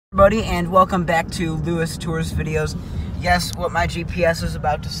Everybody, and welcome back to Lewis Tours videos. Yes, what my GPS is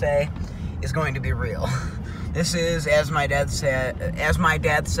about to say is going to be real. This is, as my dad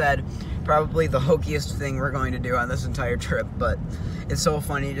said, probably the hokiest thing we're going to do on this entire trip. But it's so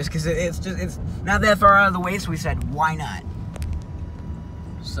funny just because it's not that far out of the way, so we said, why not?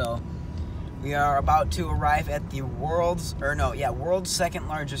 So we are about to arrive at the world's second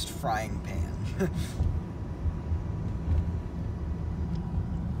largest frying pan.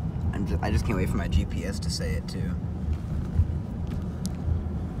 I just can't wait for my GPS to say it too.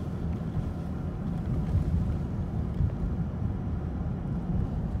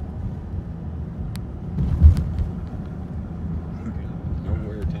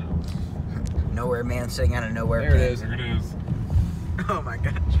 Nowhere town. Nowhere man sitting on a nowhere There pin. it is. There it is. Oh my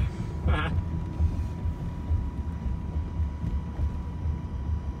gosh.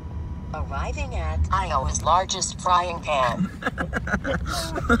 Arriving at Iowa's largest frying pan.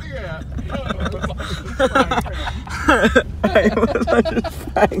 Iowa's largest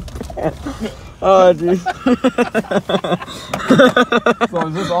frying pan. Oh jeez. So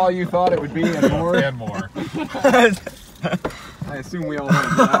is this all you thought it would be and more? And more. I assume we all know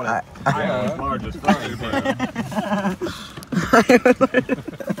about it. Iowa's largest frying pan.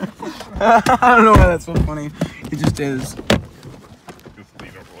 I don't know why that's so funny. It just is. Just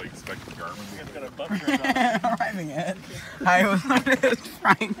you don't really expect the Garmin. It's got a bumper on. Arriving at Iowa's largest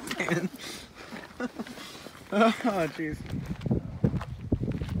frying pan. Oh jeez.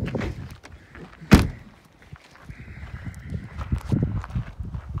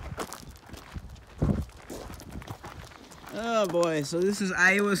 Oh boy, so this is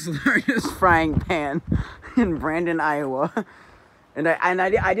Iowa's largest frying pan in Brandon, Iowa. And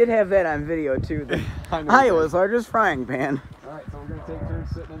I did have that on video too. Iowa's largest frying pan. Alright, so we're going to take turns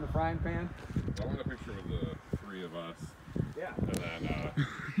sitting in the frying pan. I want a picture of the three of us. Yeah. And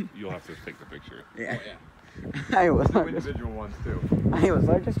then you'll have to take the picture. Yeah. Oh, yeah. Iowa's Two largest, individual ones too. Iowa's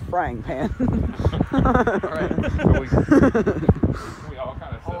largest frying pan. Alright, so we all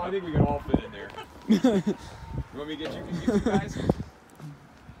kind of sit. I think we can all fit in there. You want me to get you guys?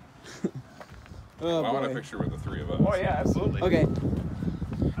 Oh I want a boy. picture with the three of us. Oh yeah, absolutely. Okay.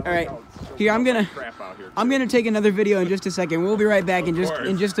 All right. Here I'm gonna take another video in just a second. We'll be right back in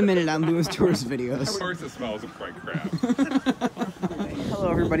just a minute on Lewis Tours videos. Of course it smells like crap. Hello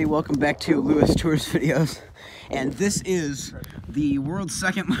everybody, welcome back to Lewis Tours videos. And this is the world's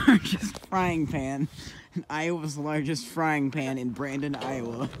second largest frying pan, and Iowa's largest frying pan in Brandon,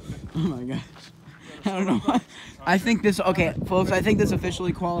 Iowa. Oh my gosh. I don't know why. I think this, okay folks, I think this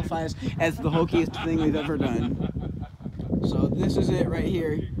officially qualifies as the hokiest thing we've ever done. So this is it right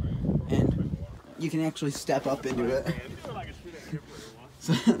here, and you can actually step up into it.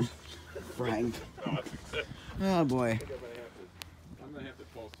 So, frying. Oh boy. I'm going to have to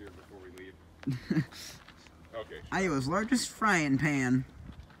post here before we leave. Okay. Iowa's largest frying pan.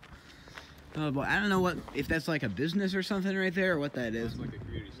 Oh boy, I don't know if that's like a business or something right there, or what that is. It's like a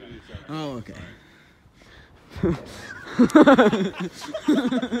community center. Oh, okay.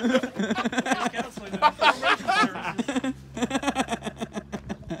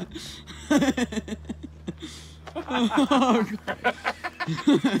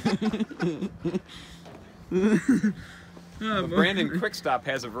 The Brandon Quick Stop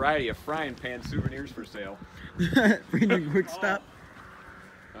has a variety of frying pan souvenirs for sale. Brandon Quick Stop.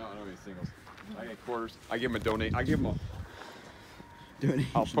 I don't know any singles. I get quarters. I give them a donate. I give them a.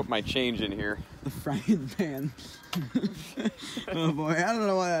 Donation. I'll put my change in here. The frying pan. Oh boy, I don't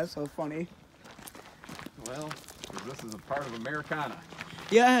know why that's so funny. Well, this is a part of Americana.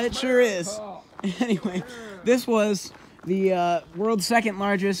 Yeah, it sure is. Anyway, this was the world's second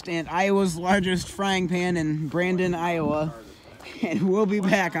largest and Iowa's largest frying pan in Brandon, Iowa. And we'll be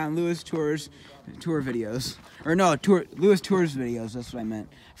back on Lewis Tours tour videos. Or no, Lewis Tours videos, that's what I meant.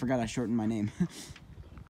 I forgot I shortened my name.